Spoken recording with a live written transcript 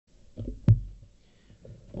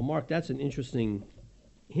Well, Mark, that's an interesting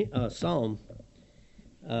psalm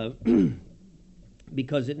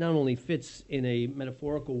because it not only fits in a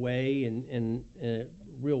metaphorical way and a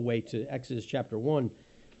real way to Exodus chapter 1,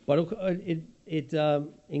 but it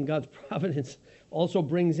in God's providence also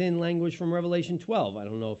brings in language from Revelation 12. I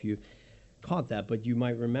don't know if you caught that, but you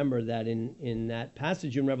might remember that in that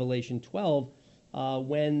passage in Revelation 12,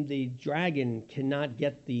 when the dragon cannot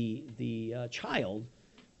get the child,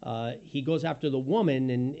 he goes after the woman,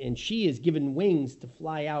 and she is given wings to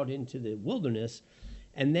fly out into the wilderness,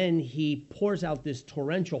 and then he pours out this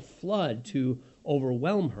torrential flood to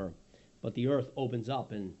overwhelm her. But the earth opens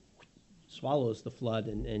up and swallows the flood,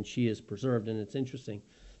 and she is preserved. And it's interesting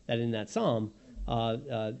that in that psalm,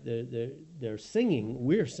 they're singing,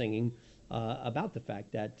 we're singing, about the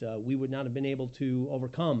fact that we would not have been able to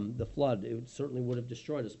overcome the flood. It certainly would have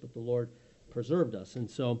destroyed us, but the Lord preserved us. And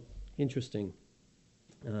so, interesting.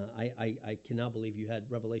 I cannot believe you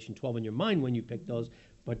had Revelation 12 in your mind when you picked those.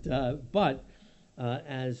 But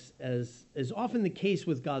as is often the case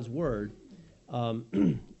with God's Word,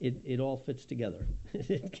 it all fits together.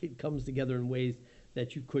 It comes together in ways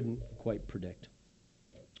that you couldn't quite predict.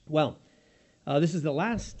 Well, this is the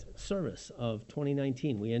last service of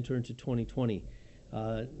 2019. We enter into 2020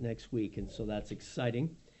 next week, and so that's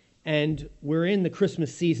exciting. And we're in the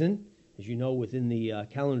Christmas season. As you know, within the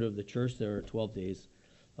calendar of the church, there are 12 days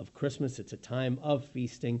of Christmas. It's a time of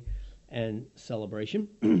feasting and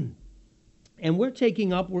celebration. And we're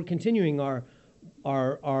continuing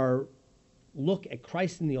our look at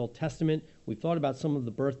Christ in the Old Testament. We've thought about some of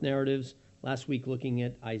the birth narratives last week, looking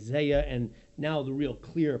at Isaiah, and now the real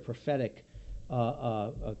clear prophetic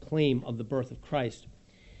claim of the birth of Christ.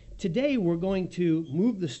 Today, we're going to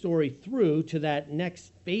move the story through to that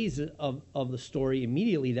next phase of the story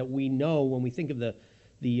immediately that we know when we think of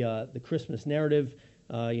the Christmas narrative.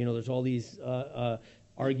 There's all these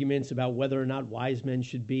arguments about whether or not wise men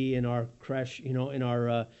should be in our creche, in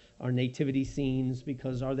our nativity scenes,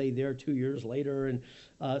 because are they there 2 years later and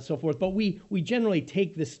so forth. But we generally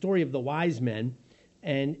take the story of the wise men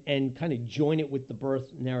and kind of join it with the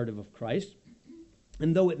birth narrative of Christ.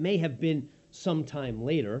 And though it may have been some time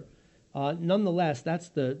later, nonetheless, that's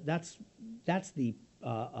the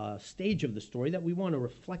stage of the story that we want to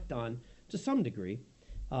reflect on to some degree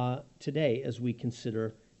today as we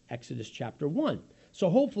consider Exodus chapter 1. So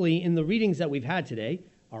hopefully in the readings that we've had today,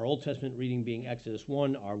 our Old Testament reading being Exodus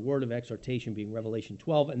 1, our word of exhortation being Revelation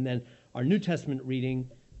 12, and then our New Testament reading,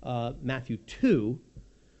 Matthew 2,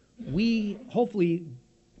 hopefully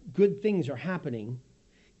good things are happening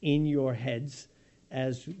in your heads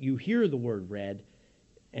as you hear the word read,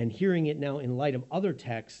 and hearing it now in light of other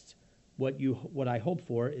texts. What I hope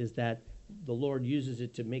for is that the Lord uses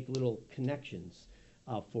it to make little connections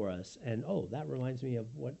for us. And that reminds me of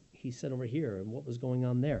what he said over here and what was going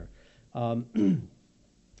on there.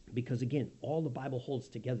 Because again, all the Bible holds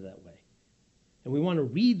together that way. And we want to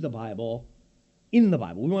read the Bible in the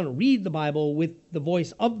Bible. We want to read the Bible with the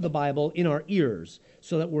voice of the Bible in our ears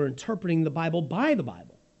so that we're interpreting the Bible by the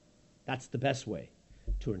Bible. That's the best way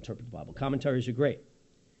to interpret the Bible. Commentaries are great.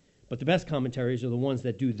 But the best commentaries are the ones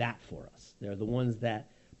that do that for us. They're the ones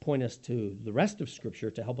that point us to the rest of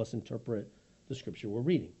Scripture to help us interpret the Scripture we're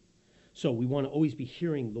reading. So we want to always be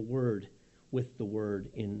hearing the Word with the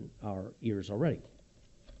Word in our ears already.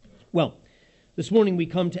 Well, this morning we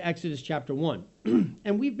come to Exodus chapter 1.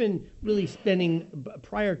 And we've been really spending,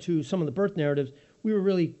 prior to some of the birth narratives, we were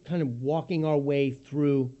really kind of walking our way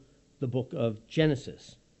through the book of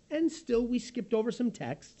Genesis. And still we skipped over some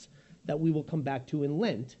texts that we will come back to in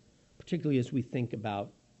Lent, particularly as we think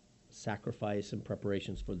about sacrifice and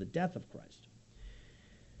preparations for the death of Christ.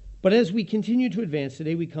 But as we continue to advance,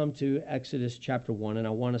 today we come to Exodus chapter 1, and I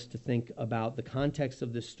want us to think about the context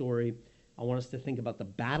of this story. I want us to think about the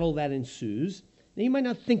battle that ensues. Now, you might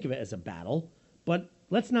not think of it as a battle, but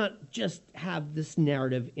let's not just have this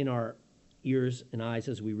narrative in our ears and eyes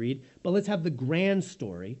as we read, but let's have the grand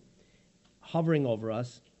story hovering over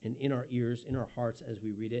us and in our ears, in our hearts as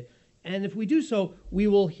we read it. And if we do so, we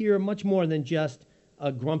will hear much more than just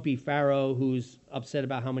a grumpy Pharaoh who's upset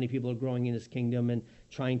about how many people are growing in his kingdom and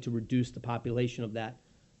trying to reduce the population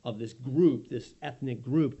of this group, this ethnic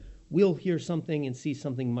group. We'll hear something and see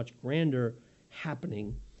something much grander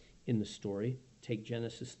happening in the story. Take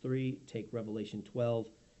Genesis 3, take Revelation 12,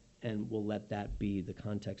 and we'll let that be the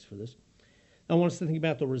context for this. I want us to think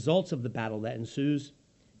about the results of the battle that ensues,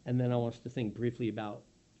 and then I want us to think briefly about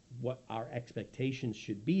what our expectations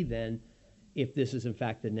should be then if this is in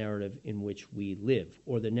fact the narrative in which we live,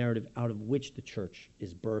 or the narrative out of which the church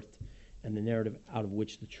is birthed, and the narrative out of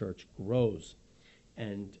which the church grows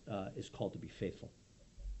and is called to be faithful.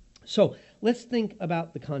 So let's think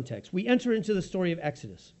about the context. We enter into the story of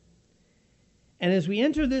Exodus. And as we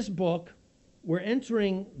enter this book, we're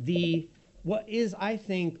entering what is, I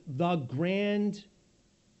think, the grand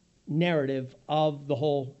narrative of the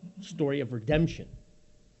whole story of redemption.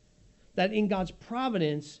 That in God's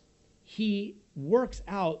providence, he works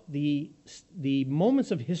out the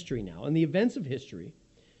moments of history now and the events of history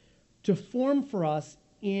to form for us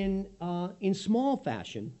in small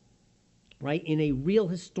fashion, right, in a real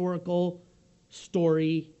historical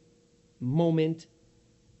story moment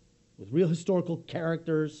with real historical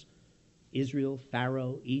characters, Israel,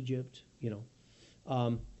 Pharaoh, Egypt,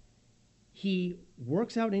 he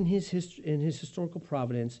works out in his historical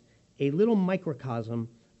providence a little microcosm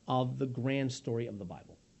of the grand story of the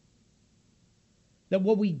Bible. That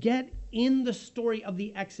what we get in the story of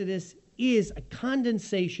the Exodus is a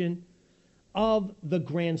condensation of the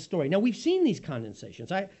grand story. Now, we've seen these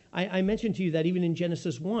condensations. I mentioned to you that even in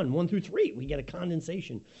Genesis 1 through 3, we get a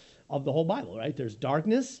condensation of the whole Bible, right? There's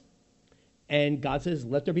darkness, and God says,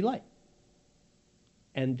 let there be light.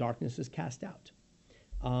 And darkness is cast out.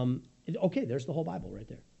 Okay, there's the whole Bible right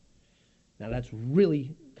there. Now, that's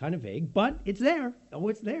really kind of vague, but it's there. Oh,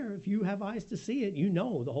 it's there. If you have eyes to see it, you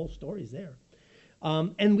know the whole story's there.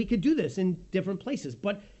 And we could do this in different places.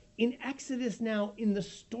 But in Exodus now, in the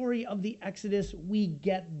story of the Exodus, we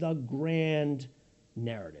get the grand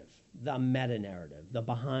narrative, the meta-narrative, the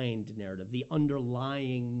behind narrative, the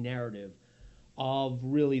underlying narrative of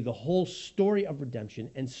really the whole story of redemption,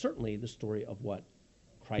 and certainly the story of what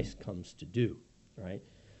Christ comes to do, right?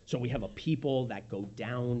 So we have a people that go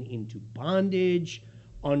down into bondage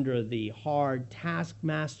under the hard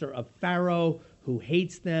taskmaster of Pharaoh, who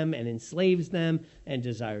hates them and enslaves them and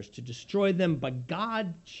desires to destroy them. But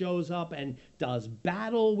God shows up and does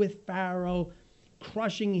battle with Pharaoh,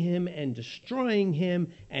 crushing him and destroying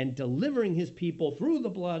him and delivering his people through the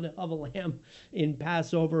blood of a lamb in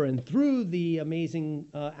Passover and through the amazing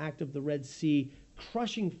act of the Red Sea,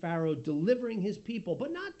 crushing Pharaoh, delivering his people,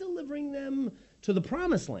 but not delivering them to the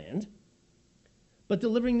promised land, but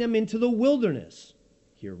delivering them into the wilderness.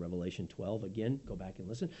 Here, Revelation 12, again, go back and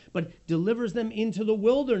listen. But delivers them into the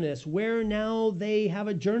wilderness, where now they have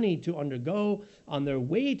a journey to undergo on their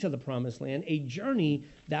way to the promised land, a journey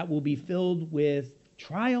that will be filled with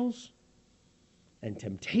trials and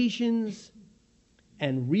temptations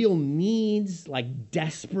and real needs, like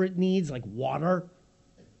desperate needs, like water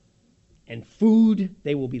and food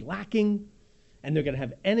they will be lacking. And they're going to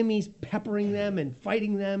have enemies peppering them and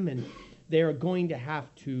fighting them, and they're going to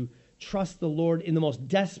have to trust the Lord in the most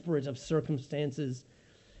desperate of circumstances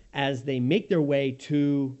as they make their way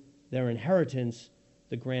to their inheritance,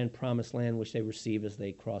 the grand promised land which they receive as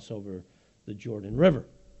they cross over the Jordan River.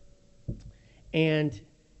 And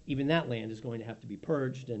even that land is going to have to be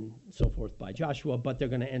purged and so forth by Joshua, but they're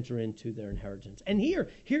going to enter into their inheritance. And here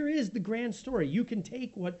is the grand story. You can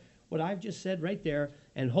take what I've just said right there,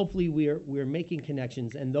 and hopefully we're making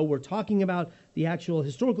connections. And though we're talking about the actual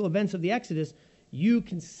historical events of the Exodus, you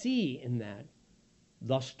can see in that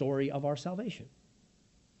the story of our salvation.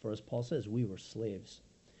 For as Paul says, we were slaves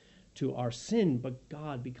to our sin, but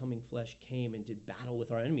God, becoming flesh, came and did battle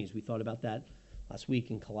with our enemies. We thought about that last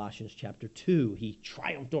week in Colossians chapter 2. He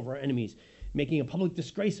triumphed over our enemies, making a public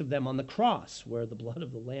disgrace of them on the cross, where the blood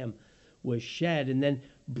of the Lamb was shed, and then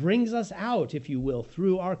brings us out, if you will,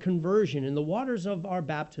 through our conversion in the waters of our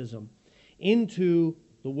baptism into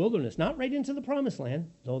the wilderness, not right into the promised land,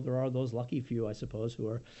 though there are those lucky few, I suppose, who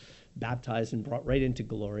are baptized and brought right into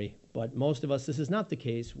glory. But most of us, this is not the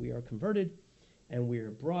case. We are converted, and we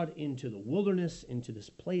are brought into the wilderness, into this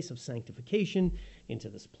place of sanctification, into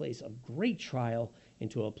this place of great trial,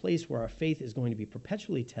 into a place where our faith is going to be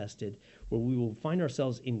perpetually tested, where we will find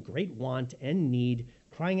ourselves in great want and need,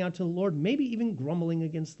 crying out to the Lord, maybe even grumbling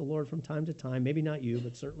against the Lord from time to time, maybe not you,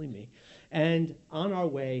 but certainly me, and on our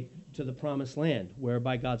way to the promised land, where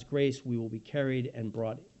by God's grace we will be carried and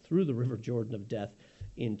brought through the river Jordan of death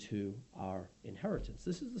into our inheritance.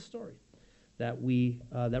 This is the story that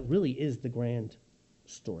that really is the grand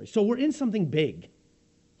story. So we're in something big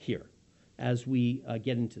here as we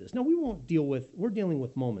get into this. Now, we're dealing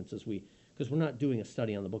with moments because we're not doing a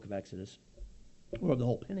study on the book of Exodus or the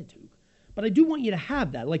whole Pentateuch. But I do want you to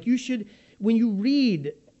have that. Like, you should, when you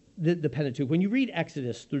read the Pentateuch, when you read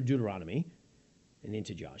Exodus through Deuteronomy and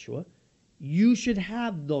into Joshua, you should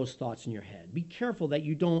have those thoughts in your head. Be careful that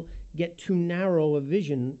you don't get too narrow a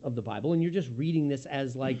vision of the Bible and you're just reading this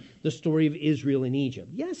as like the story of Israel in Egypt.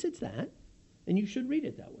 Yes, it's that, and you should read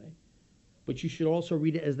it that way. But you should also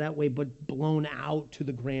read it as that way, but blown out to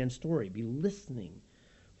the grand story. Be listening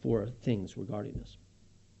for things regarding this.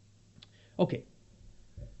 Okay.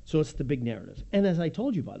 So it's the big narrative. And as I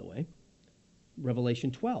told you, by the way,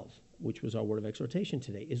 Revelation 12, which was our word of exhortation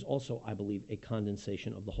today, is also, I believe, a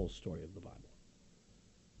condensation of the whole story of the Bible.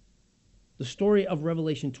 The story of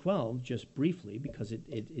Revelation 12, just briefly, because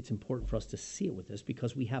it's important for us to see it with this,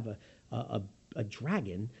 because we have a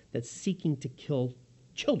dragon that's seeking to kill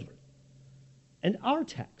children. And our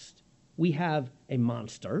text, we have a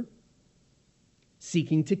monster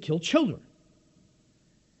seeking to kill children.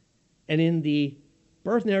 And in the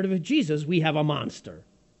birth narrative of Jesus, we have a monster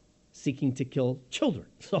seeking to kill children.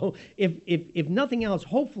 So if nothing else,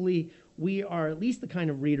 hopefully we are at least the kind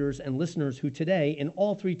of readers and listeners who today, in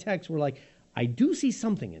all three texts, we're like, I do see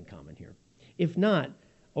something in common here. If not,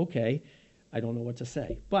 okay, I don't know what to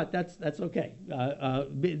say. But that's okay.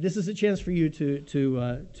 This is a chance for you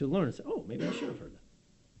to learn and say, oh, maybe I should have heard that.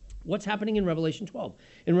 What's happening in Revelation 12?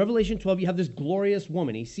 In Revelation 12, you have this glorious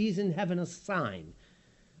woman. He sees in heaven a sign.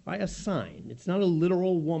 Right? A sign. It's not a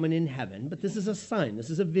literal woman in heaven, but this is a sign. This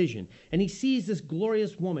is a vision. And he sees this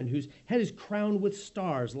glorious woman whose head is crowned with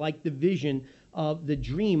stars, like the vision of the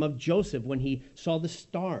dream of Joseph when he saw the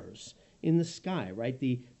stars in the sky, right?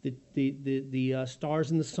 The stars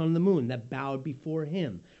and the sun and the moon that bowed before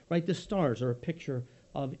him, right? The stars are a picture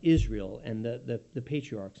of Israel and the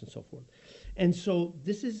patriarchs and so forth. And so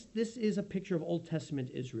this is a picture of Old Testament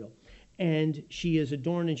Israel. And she is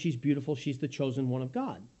adorned and she's beautiful. She's the chosen one of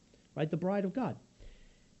God, right? The bride of God.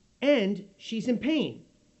 And she's in pain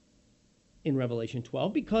in Revelation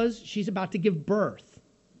 12 because she's about to give birth.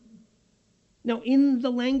 Now, in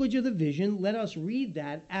the language of the vision, let us read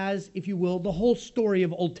that as, if you will, the whole story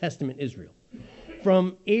of Old Testament Israel.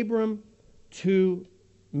 From Abram to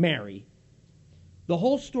Mary, the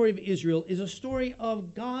whole story of Israel is a story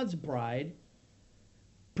of God's bride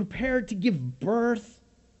prepared to give birth,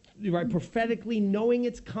 right, prophetically, knowing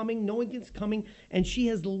it's coming, and she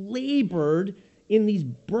has labored in these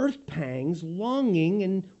birth pangs, longing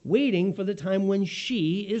and waiting for the time when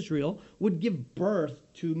she, Israel, would give birth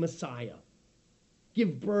to Messiah,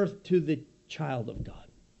 give birth to the child of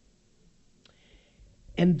God.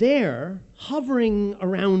 And there, hovering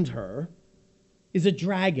around her, is a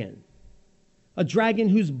dragon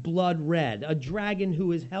who's blood red, a dragon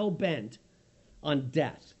who is hell-bent on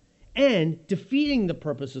death and defeating the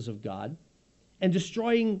purposes of God and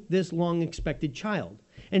destroying this long-expected child.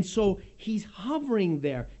 And so he's hovering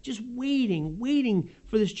there, just waiting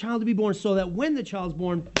for this child to be born so that when the child's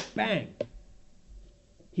born, bang,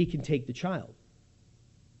 he can take the child.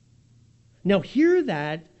 Now hear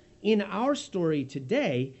that in our story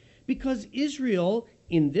today, because Israel,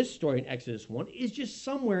 in this story in Exodus 1, is just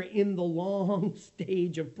somewhere in the long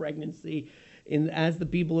stage of pregnancy. As the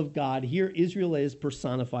people of God, here Israel is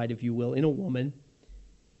personified, if you will, in a woman,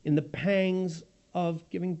 in the pangs of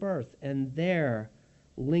giving birth. And there,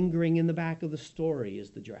 lingering in the back of the story,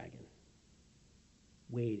 is the dragon,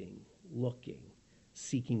 waiting, looking,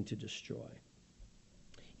 seeking to destroy,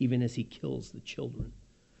 even as he kills the children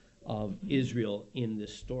of Israel in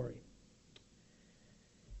this story.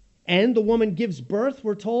 And the woman gives birth,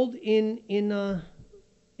 we're told in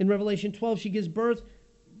Revelation 12, she gives birth,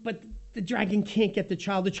 but the dragon can't get the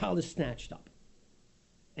child. The child is snatched up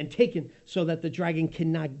and taken so that the dragon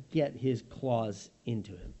cannot get his claws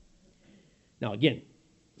into him. Now again,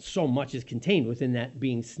 so much is contained within that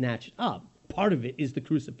being snatched up. Part of it is the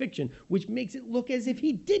crucifixion, which makes it look as if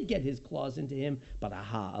he did get his claws into him, but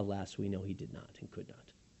alas, we know he did not and could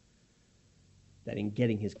not. That in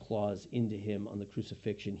getting his claws into him on the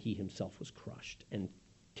crucifixion, he himself was crushed and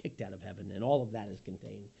kicked out of heaven. And all of that is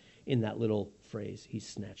contained in that little phrase, he's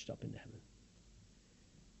snatched up into heaven.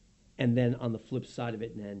 And then on the flip side of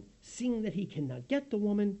it, then, seeing that he cannot get the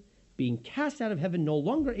woman, being cast out of heaven, no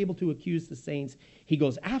longer able to accuse the saints, he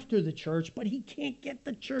goes after the church, but he can't get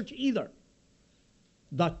the church either.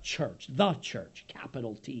 The church,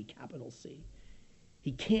 capital T, capital C.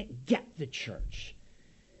 He can't get the church.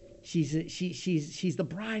 She's the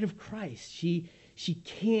bride of Christ. He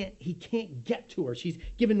can't get to her. She's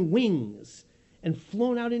given wings and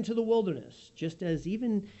flown out into the wilderness, just as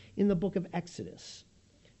even in the book of Exodus,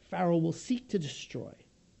 Pharaoh will seek to destroy,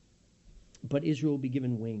 but Israel will be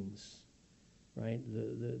given wings, right?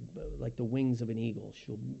 Like the wings of an eagle.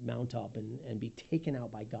 She'll mount up and be taken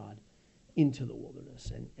out by God into the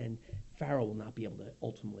wilderness, and Pharaoh will not be able to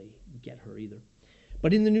ultimately get her either.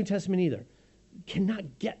 But in the New Testament either,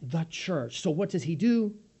 cannot get the church. So what does he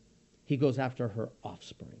do? He goes after her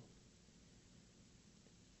offspring.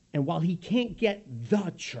 And while he can't get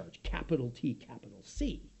the church, capital T, capital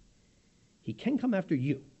C, he can come after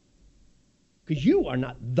you. Because you are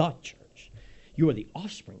not the church. You are the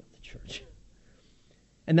offspring of the church.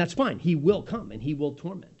 And that's fine. He will come and he will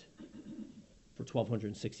torment. for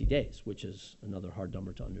 1,260 days, which is another hard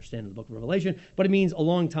number to understand in the book of Revelation, but it means a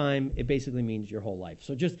long time. It basically means your whole life.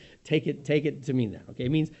 So just take it to mean that, okay?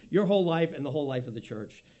 It means your whole life and the whole life of the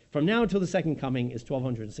church. From now until the second coming is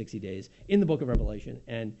 1,260 days in the book of Revelation,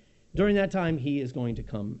 and during that time, he is going to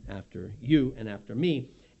come after you and after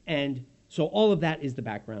me, and so all of that is the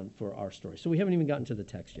background for our story. So we haven't even gotten to the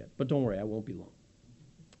text yet, but don't worry, I won't be long.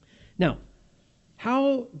 Now,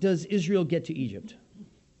 how does Israel get to Egypt?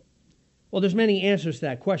 Well, there's many answers to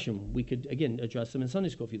that question. We could, again, address them in Sunday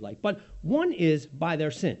school if you'd like. But one is by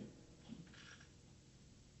their sin.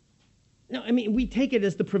 Now, I mean, we take it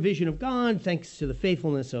as the provision of God, thanks to the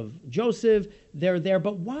faithfulness of Joseph. They're there,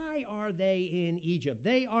 but why are they in Egypt?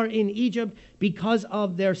 They are in Egypt because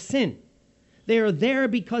of their sin. They are there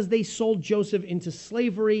because they sold Joseph into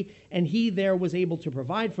slavery, and he there was able to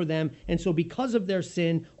provide for them. And so because of their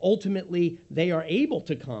sin, ultimately, they are able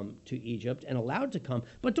to come to Egypt and allowed to come.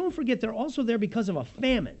 But don't forget, they're also there because of a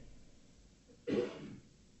famine.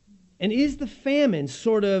 And is the famine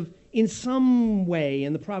sort of, in some way,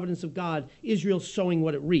 in the providence of God, Israel sowing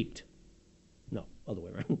what it reaped? No, other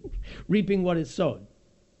way around. Reaping what it sowed.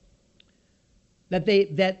 That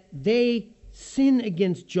they sin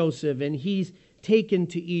against Joseph, and he's taken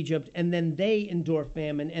to Egypt, and then they endure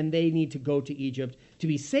famine, and they need to go to Egypt to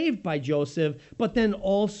be saved by Joseph, but then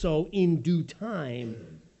also in due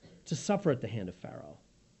time to suffer at the hand of Pharaoh.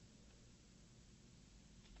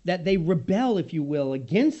 That they rebel, if you will,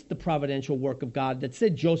 against the providential work of God that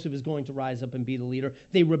said Joseph is going to rise up and be the leader.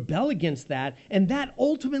 They rebel against that, and that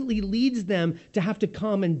ultimately leads them to have to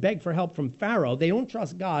come and beg for help from Pharaoh. They don't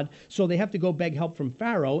trust God, so they have to go beg help from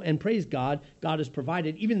Pharaoh, and praise God, God has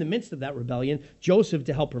provided, even in the midst of that rebellion, Joseph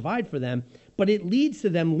to help provide for them. But it leads to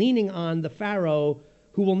them leaning on the Pharaoh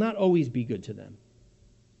who will not always be good to them.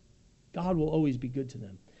 God will always be good to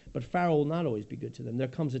them, but Pharaoh will not always be good to them. There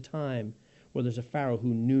comes a time where there's a Pharaoh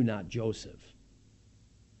who knew not Joseph.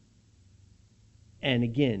 And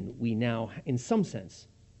again, we now, in some sense,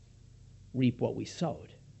 reap what we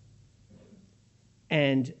sowed.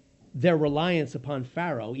 And their reliance upon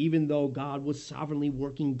Pharaoh, even though God was sovereignly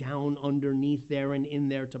working down underneath there and in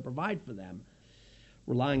there to provide for them,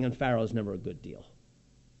 relying on Pharaoh is never a good deal.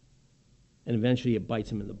 And eventually it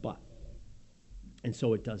bites him in the butt. And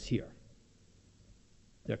so it does here.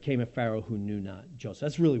 There came a Pharaoh who knew not Joseph.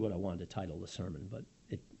 That's really what I wanted to title the sermon, but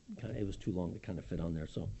it was too long to kind of fit on there.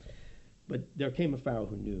 So, but there came a Pharaoh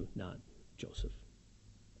who knew not Joseph.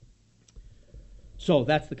 So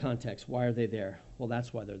that's the context. Why are they there? Well,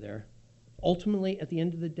 that's why they're there. Ultimately, at the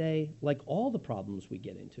end of the day, like all the problems we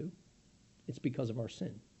get into, it's because of our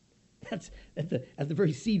sin. That's at the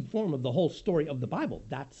very seed form of the whole story of the Bible.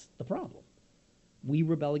 That's the problem. We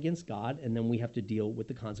rebel against God, and then we have to deal with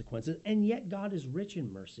the consequences. And yet God is rich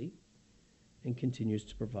in mercy and continues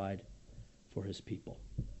to provide for his people.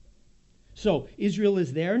 So Israel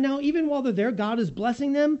is there. Now, even while they're there, God is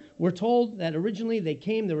blessing them. We're told that originally they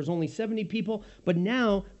came, there was only 70 people. But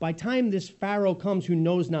now, by time this Pharaoh comes who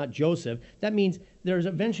knows not Joseph, that means there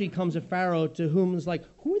eventually comes a Pharaoh to whom is like,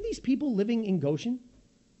 who are these people living in Goshen?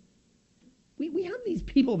 We have these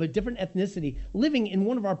people of a different ethnicity living in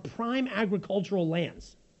one of our prime agricultural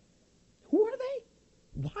lands. Who are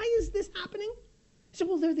they? Why is this happening? He said,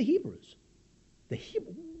 well, they're the Hebrews. The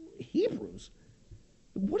Hebrews?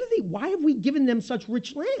 What are they? Why have we given them such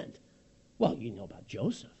rich land? Well, you know about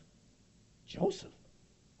Joseph. Joseph?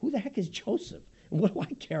 Who the heck is Joseph? And what do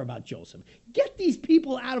I care about Joseph? Get these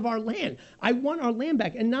people out of our land. I want our land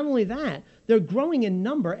back. And not only that, they're growing in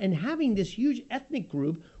number, and having this huge ethnic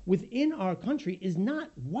group within our country is not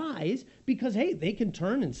wise because, hey, they can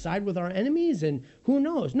turn and side with our enemies, and who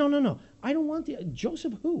knows? No. I don't want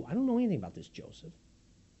Joseph who? I don't know anything about this Joseph.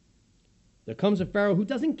 There comes a Pharaoh who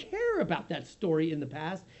doesn't care about that story in the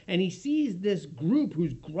past, and he sees this group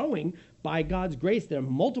who's growing by God's grace. They're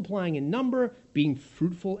multiplying in number, being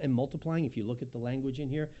fruitful and multiplying. If you look at the language in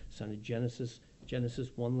here, son of Genesis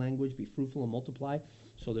 1 language, be fruitful and multiply.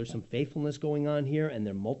 So there's some faithfulness going on here, and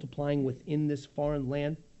they're multiplying within this foreign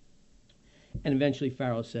land. And eventually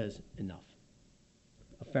Pharaoh says, enough.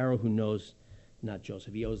 A Pharaoh who knows not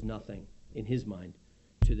Joseph. He owes nothing in his mind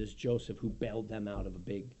to this Joseph who bailed them out of a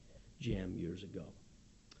big jam years ago.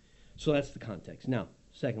 So that's the context. Now,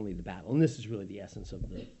 secondly, the battle. And this is really the essence of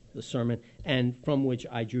the sermon, and from which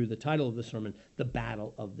I drew the title of the sermon, The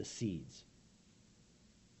Battle of the Seeds.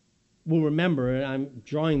 We'll remember, and I'm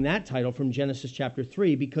drawing that title from Genesis chapter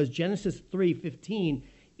 3, because Genesis 3:15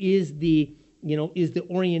 is the what do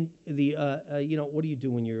you do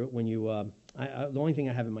the only thing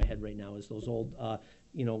I have in my head right now is those old,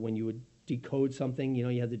 when you would decode something. You know,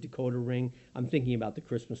 you have the decoder ring. I'm thinking about the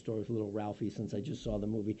Christmas Story with little Ralphie since I just saw the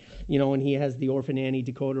movie. You know, and he has the Orphan Annie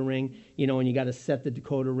decoder ring, you know, and you got to set the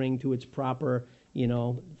decoder ring to its proper, you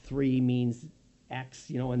know, 3 means X,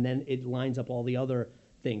 you know, and then it lines up all the other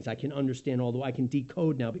things. I can understand I can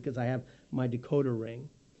decode now because I have my decoder ring.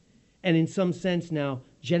 And in some sense now,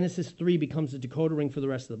 Genesis 3 becomes the decoder ring for the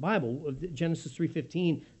rest of the Bible. Genesis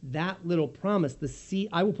 3:15, that little promise, the seed,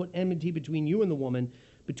 I will put enmity between you and the woman,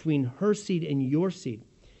 between her seed and your seed.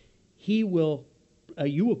 He will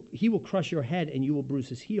crush your head and you will bruise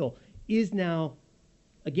his heel, is now,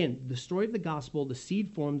 again, the story of the gospel, the seed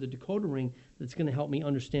form, the decoder ring that's going to help me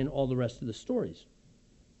understand all the rest of the stories.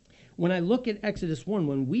 When I look at Exodus 1,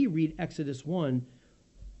 when we read Exodus 1,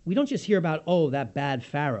 we don't just hear about, oh, that bad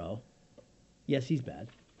Pharaoh. Yes, he's bad.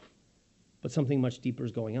 But something much deeper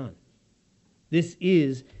is going on. This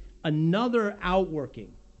is another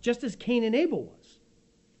outworking, just as Cain and Abel was.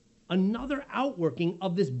 Another outworking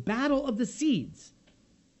of this battle of the seeds.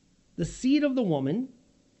 The seed of the woman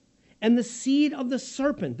and the seed of the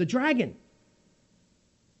serpent, the dragon.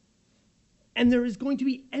 And there is going to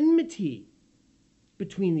be enmity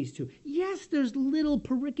between these two. Yes, there's little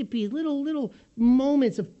pericopes, little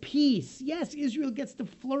moments of peace. Yes, Israel gets to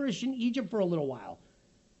flourish in Egypt for a little while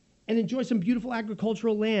and enjoy some beautiful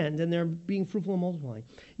agricultural land, and they're being fruitful and multiplying.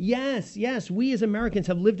 Yes, we as Americans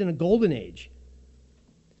have lived in a golden age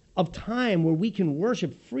of time where we can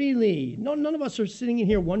worship freely. None of us are sitting in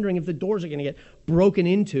here wondering if the doors are going to get broken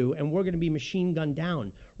into and we're going to be machine gunned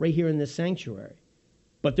down right here in this sanctuary.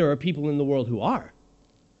 But there are people in the world who are.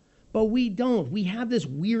 But we don't. We have this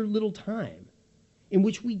weird little time in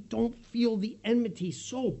which we don't feel the enmity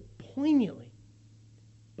so poignantly.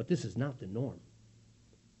 But this is not the norm.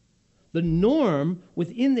 The norm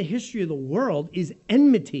within the history of the world is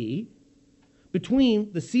enmity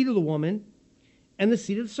between the seed of the woman and the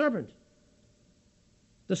seed of the serpent.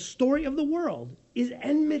 The story of the world is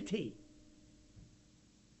enmity.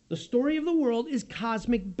 The story of the world is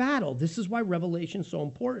cosmic battle. This is why Revelation is so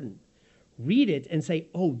important. Read it and say,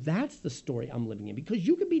 oh, that's the story I'm living in, because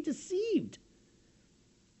you can be deceived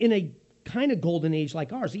in a kind of golden age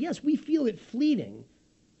like ours. Yes, we feel it fleeting.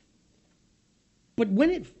 But when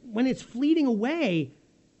it's fleeting away,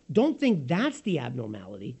 don't think that's the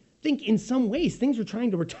abnormality. Think in some ways things are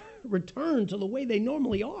trying to return to the way they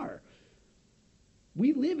normally are.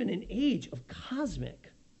 We live in an age of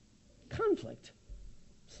cosmic conflict.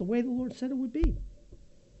 It's the way the Lord said it would be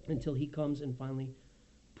until he comes and finally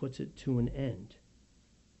puts it to an end.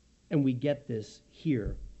 And we get this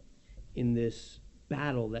here in this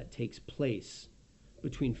battle that takes place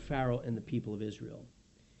between Pharaoh and the people of Israel.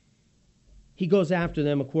 He goes after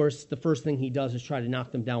them. Of course, the first thing he does is try to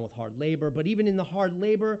knock them down with hard labor. But even in the hard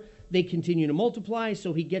labor, they continue to multiply.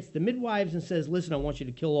 So he gets the midwives and says, listen, I want you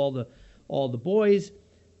to kill all the boys.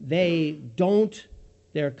 They don't.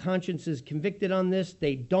 Their conscience is convicted on this.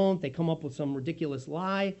 They don't. They come up with some ridiculous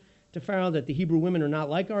lie to Pharaoh that the Hebrew women are not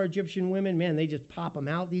like our Egyptian women. Man, they just pop them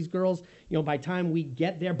out, these girls. You know, by the time we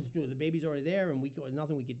get there, the baby's already there, and there's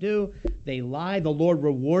nothing we could do. They lie. The Lord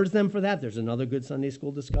rewards them for that. There's another good Sunday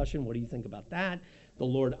school discussion. What do you think about that? The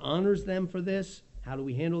Lord honors them for this. How do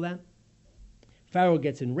we handle that? Pharaoh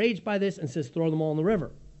gets enraged by this and says, throw them all in the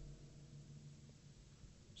river.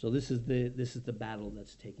 So this is the battle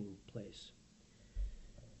that's taking place.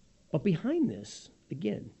 But behind this,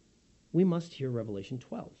 again, we must hear Revelation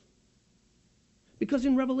 12. Because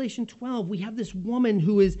in Revelation 12, we have this woman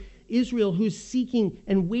who is Israel, who's seeking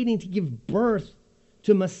and waiting to give birth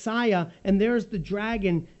to Messiah, and there's the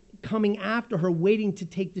dragon coming after her, waiting to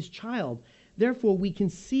take this child. Therefore, we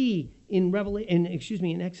can see in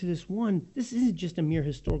Exodus 1, this isn't just a mere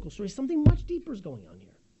historical story. Something much deeper is going on here.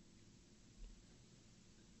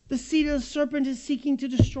 The seed of the serpent is seeking to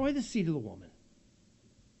destroy the seed of the woman.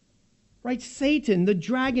 Right? Satan, the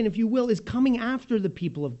dragon, if you will, is coming after the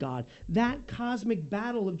people of God. That cosmic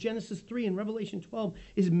battle of Genesis 3 and Revelation 12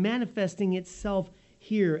 is manifesting itself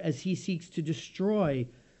here as he seeks to destroy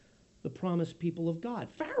the promised people of God.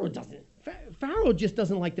 Pharaoh just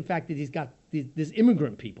doesn't like the fact that he's got these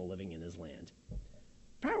immigrant people living in his land.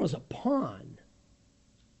 Pharaoh's a pawn.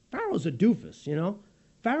 Pharaoh's a doofus, you know.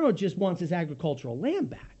 Pharaoh just wants his agricultural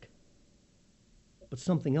land back. But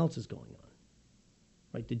something else is going on.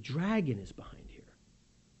 Right, the dragon is behind here.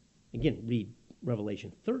 Again, read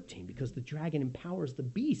Revelation 13, because the dragon empowers the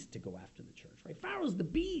beast to go after the church. Right, Pharaoh's the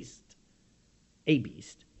beast, a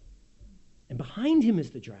beast, and behind him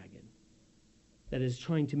is the dragon that is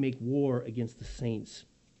trying to make war against the saints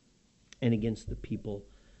and against the people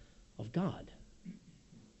of God.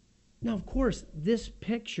 Now, of course, this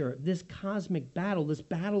picture, this cosmic battle, this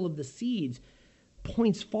battle of the seeds,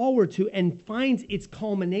 points forward to and finds its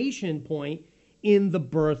culmination point in the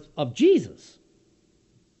birth of Jesus.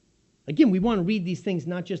 Again, we want to read these things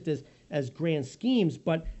not just as grand schemes,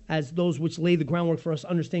 but as those which lay the groundwork for us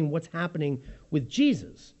understanding what's happening with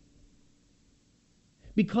Jesus.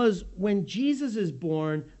 Because when Jesus is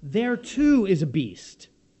born, there too is a beast,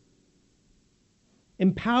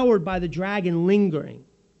 empowered by the dragon, lingering,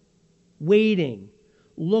 waiting,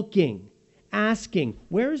 looking, asking,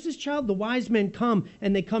 where is this child? The wise men come,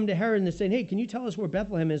 and they come to Herod, and they're saying, hey, can you tell us where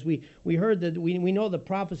Bethlehem is? We heard that, we know the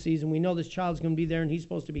prophecies, and we know this child's going to be there, and he's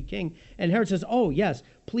supposed to be king. And Herod says, oh, yes,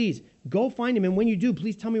 please, go find him, and when you do,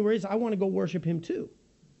 please tell me where he is. I want to go worship him too.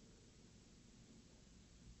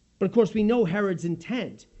 But of course, we know Herod's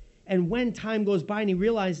intent. And when time goes by and he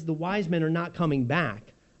realizes the wise men are not coming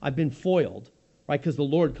back, I've been foiled, right? Because the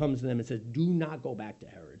Lord comes to them and says, do not go back to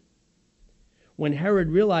Herod. When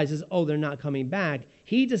Herod realizes, oh, they're not coming back,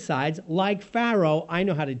 he decides, like Pharaoh, I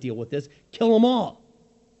know how to deal with this, kill them all.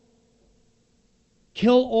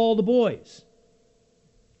 Kill all the boys.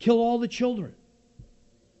 Kill all the children.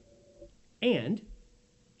 And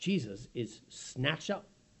Jesus is snatched up.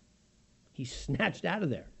 He's snatched out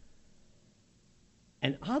of there.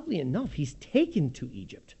 And oddly enough, he's taken to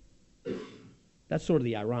Egypt. That's sort of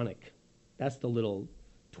the ironic, that's the little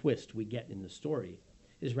twist we get in the story,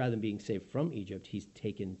 is rather than being saved from Egypt, he's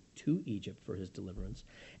taken to Egypt for his deliverance.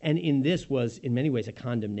 And in this was, in many ways, a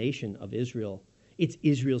condemnation of Israel. It's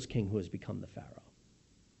Israel's king who has become the Pharaoh.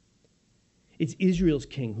 It's Israel's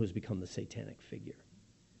king who has become the satanic figure.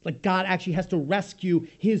 Like God actually has to rescue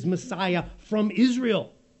his Messiah from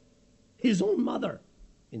Israel, his own mother,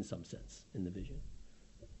 in some sense, in the vision.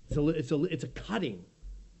 It's a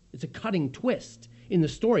cutting twist in the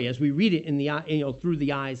story as we read it in the through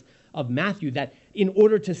the eyes of Matthew, that in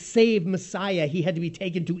order to save Messiah, he had to be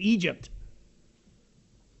taken to Egypt,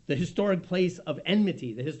 the historic place of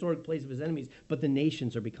enmity, the historic place of his enemies. But the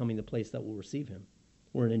nations are becoming the place that will receive him.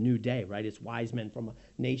 We're in a new day, right? It's wise men from a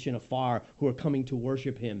nation afar who are coming to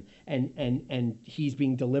worship him, and he's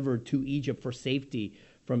being delivered to Egypt for safety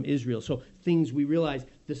from Israel. So things, we realize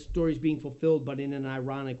the story's being fulfilled, but in an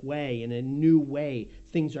ironic way, in a new way.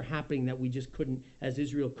 Things are happening that we just couldn't, as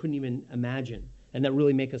Israel, couldn't even imagine. And that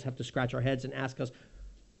really make us have to scratch our heads and ask us,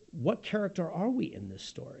 what character are we in this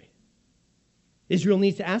story? Israel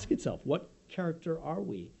needs to ask itself, what character are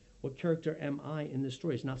we? What character am I in this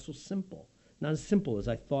story? It's not so simple. Not as simple as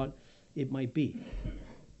I thought it might be.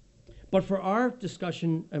 But for our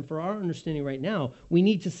discussion and for our understanding right now, we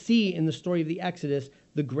need to see in the story of the Exodus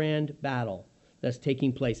the grand battle that's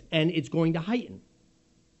taking place. And it's going to heighten.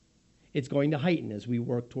 It's going to heighten as we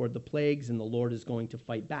work toward the plagues, and the Lord is going to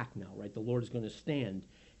fight back now, right? The Lord is going to stand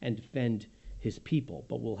and defend his people,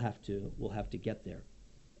 but we'll have to get there.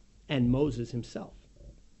 And Moses himself,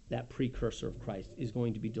 that precursor of Christ, is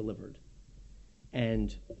going to be delivered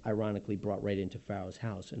and ironically brought right into Pharaoh's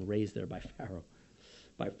house and raised there by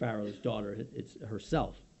Pharaoh's daughter, it's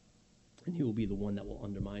herself. And he will be the one that will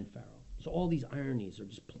undermine Pharaoh. So all these ironies are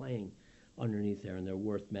just playing underneath there, and they're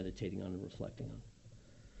worth meditating on and reflecting on.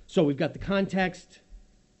 So we've got the context,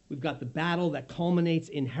 we've got the battle that culminates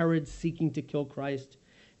in Herod seeking to kill Christ,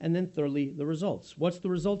 and then thirdly, the results. What's the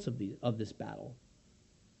results of this battle?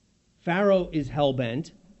 Pharaoh is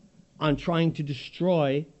hell-bent on trying to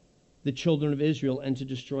destroy the children of Israel and to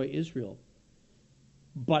destroy Israel.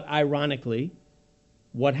 But ironically,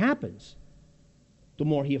 what happens? The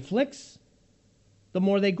more he afflicts, the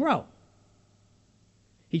more they grow.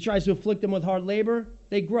 He tries to afflict them with hard labor,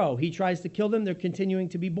 they grow. He tries to kill them, they're continuing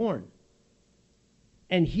to be born.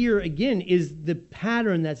 And here again is the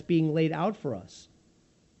pattern that's being laid out for us.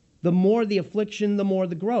 The more the affliction, the more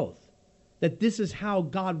the growth. That this is how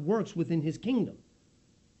God works within his kingdom.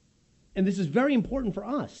 And this is very important for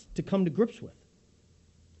us to come to grips with.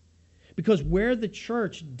 Because where the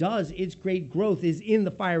church does its great growth is in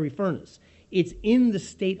the fiery furnace. It's in the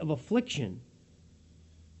state of affliction.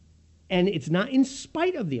 And it's not in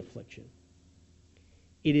spite of the affliction.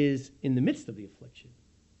 It is in the midst of the affliction.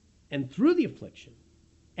 And through the affliction.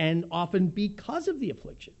 And often because of the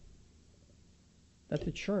affliction. That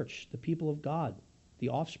the church, the people of God, the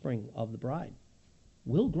offspring of the bride,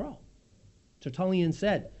 will grow. Tertullian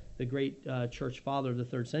said, the great church father of the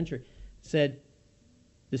 3rd century, said,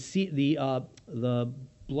 the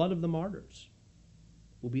blood of the martyrs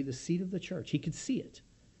will be the seed of the church. He could see it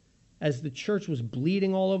as the church was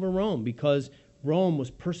bleeding all over Rome because Rome was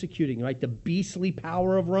persecuting, right? The beastly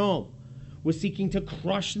power of Rome was seeking to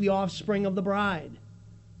crush the offspring of the bride.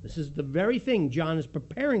 This is the very thing John is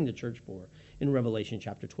preparing the church for in Revelation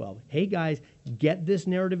chapter 12. Hey guys, get this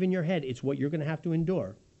narrative in your head. It's what you're going to have to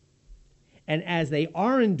endure. And as they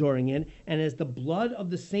are enduring it, and as the blood of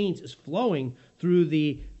the saints is flowing through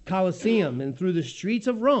the Colosseum and through the streets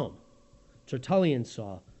of Rome, Tertullian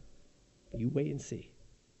saw, you wait and see.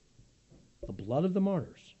 The blood of the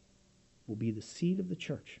martyrs will be the seed of the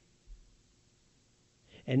church.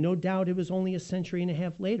 And no doubt it was only a century and a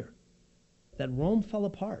half later that Rome fell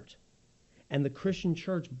apart and the Christian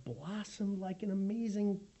church blossomed like an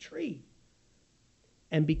amazing tree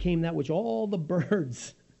and became that which all the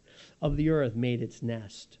birds of the earth made its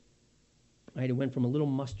nest. Right? It went from a little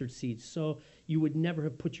mustard seed. So you would never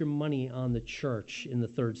have put your money on the church in the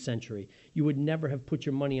 3rd century. You would never have put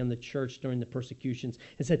your money on the church during the persecutions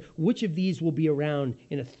and said, which of these will be around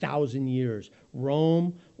in 1,000 years,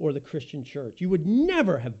 Rome or the Christian church? You would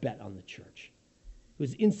never have bet on the church. It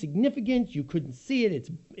was insignificant. You couldn't see it.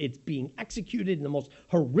 It's being executed in the most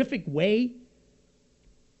horrific way.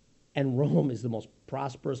 And Rome is the most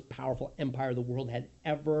prosperous, powerful empire the world had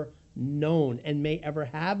ever known and may ever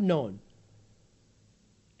have known.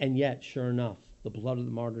 And yet, sure enough, the blood of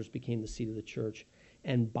the martyrs became the seed of the church.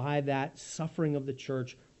 And by that suffering of the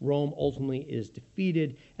church, Rome ultimately is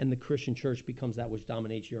defeated, and the Christian church becomes that which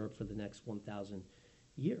dominates Europe for the next 1,000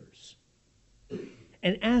 years.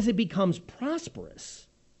 And as it becomes prosperous,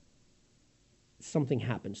 something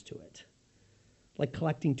happens to it. Like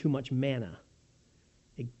collecting too much manna.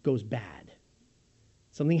 It goes bad.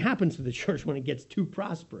 Something happens to the church when it gets too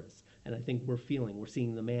prosperous. And I think we're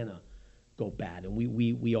seeing the manna go bad. And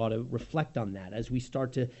we ought to reflect on that as we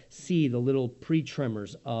start to see the little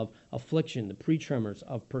pre-tremors of affliction, the pre-tremors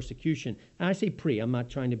of persecution. And I say pre, I'm not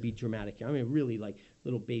trying to be dramatic here. I mean, really like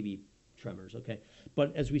little baby tremors, okay?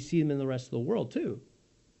 But as we see them in the rest of the world too,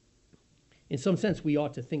 in some sense, we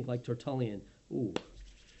ought to think like Tertullian,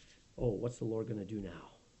 what's the Lord going to do now?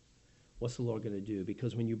 What's the Lord going to do?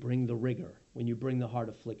 Because when you bring the rigor, when you bring the hard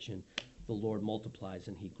affliction, the Lord multiplies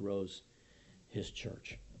and he grows his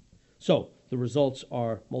church. So the results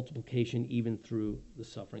are multiplication even through the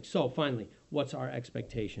suffering. So finally, what's our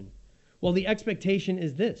expectation? Well, the expectation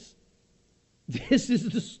is this. This is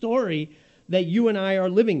the story that you and I are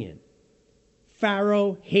living in.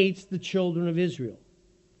 Pharaoh hates the children of Israel.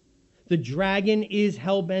 The dragon is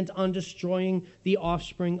hell-bent on destroying the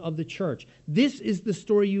offspring of the church. This is the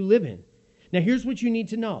story you live in. Now, here's what you need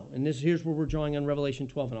to know, and here's where we're drawing on Revelation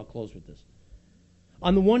 12, and I'll close with this.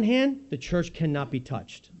 On the one hand, the church cannot be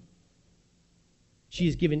touched. She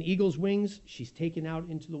is given eagle's wings. She's taken out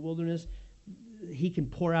into the wilderness. He can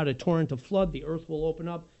pour out a torrent of flood. The earth will open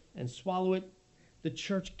up and swallow it. The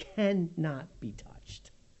church cannot be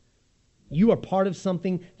touched. You are part of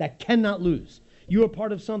something that cannot lose. You are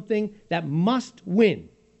part of something that must win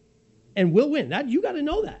and will win. That you got to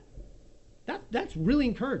know that. That's really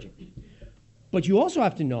encouraging. But you also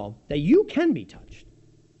have to know that you can be touched,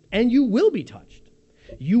 and you will be touched.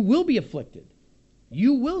 You will be afflicted.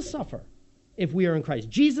 You will suffer if we are in Christ.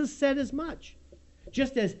 Jesus said as much.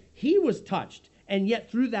 Just as he was touched, and yet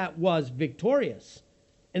through that was victorious,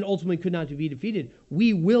 and ultimately could not be defeated,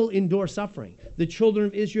 we will endure suffering. The children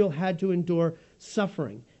of Israel had to endure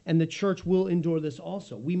suffering, and the church will endure this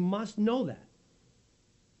also. We must know that.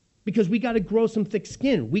 Because we got to grow some thick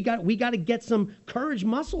skin. We got to get some courage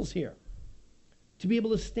muscles here to be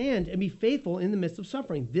able to stand and be faithful in the midst of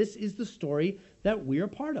suffering. This is the story that we are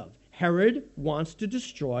part of. Herod wants to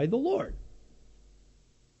destroy the Lord.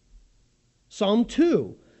 Psalm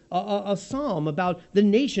 2, a psalm about the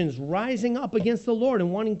nations rising up against the Lord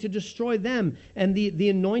and wanting to destroy them and the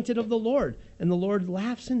anointed of the Lord. And the Lord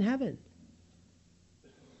laughs in heaven.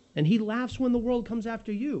 And he laughs when the world comes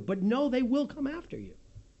after you. But no, they will come after you.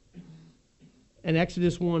 And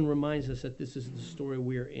Exodus 1 reminds us that this is the story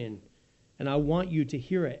we're in. And I want you to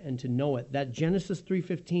hear it and to know it. That Genesis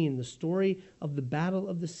 3:15, the story of the battle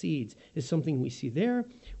of the seeds, is something we see there.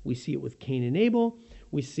 We see it with Cain and Abel.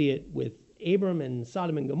 We see it with Abram and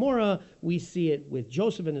Sodom and Gomorrah. We see it with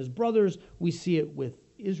Joseph and his brothers. We see it with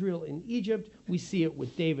Israel in Egypt. We see it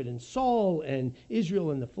with David and Saul and Israel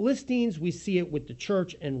and the Philistines. We see it with the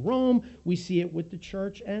church and Rome. We see it with the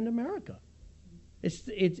church and America. It's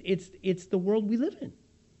the world we live in.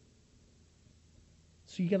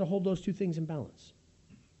 So you got to hold those two things in balance.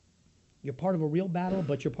 You're part of a real battle,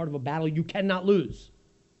 but you're part of a battle you cannot lose.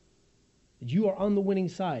 You are on the winning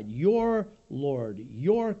side. Your Lord,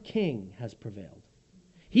 your King has prevailed.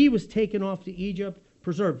 He was taken off to Egypt,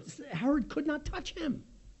 preserved. Herod could not touch him.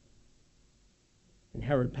 And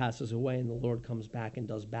Herod passes away, and the Lord comes back and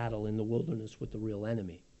does battle in the wilderness with the real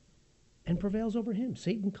enemy and prevails over him.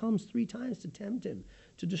 Satan comes 3 times to tempt him,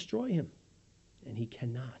 to destroy him, and he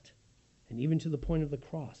cannot. And even to the point of the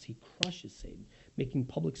cross, he crushes Satan, making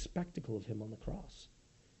public spectacle of him on the cross.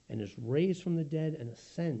 and is raised from the dead and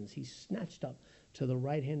ascends. He's snatched up to the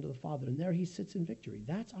right hand of the Father, and there he sits in victory.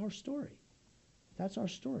 That's our story. That's our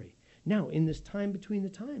story. Now, in this time between the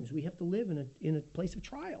times, we have to live in a place of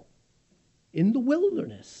trial, in the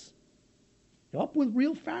wilderness, up with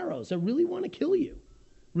real pharaohs that really want to kill you,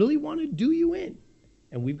 really want to do you in.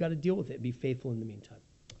 And we've got to deal with it. Be faithful in the meantime.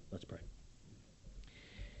 Let's pray.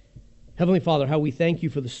 Heavenly Father, how we thank you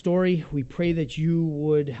for the story. We pray that you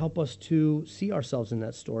would help us to see ourselves in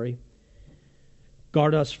that story.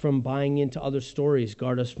 Guard us from buying into other stories.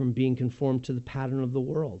 Guard us from being conformed to the pattern of the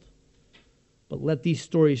world. But let these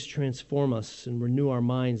stories transform us and renew our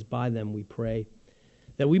minds by them, we pray,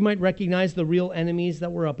 that we might recognize the real enemies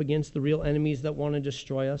that we're up against, the real enemies that want to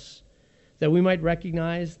destroy us, that we might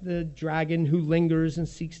recognize the dragon who lingers and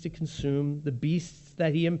seeks to consume, the beasts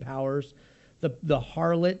that he empowers, the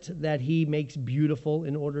harlot that he makes beautiful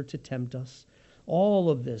in order to tempt us. All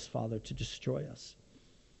of this, Father, to destroy us.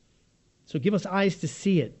 So give us eyes to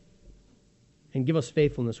see it, and give us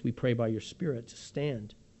faithfulness, we pray, by your Spirit to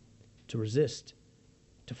stand, to resist,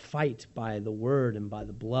 to fight by the word and by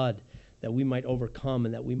the blood, that we might overcome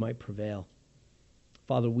and that we might prevail.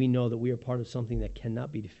 Father, we know that we are part of something that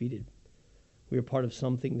cannot be defeated. We are part of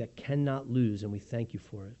something that cannot lose, and we thank you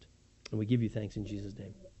for it. And we give you thanks in Jesus'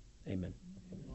 name. Amen.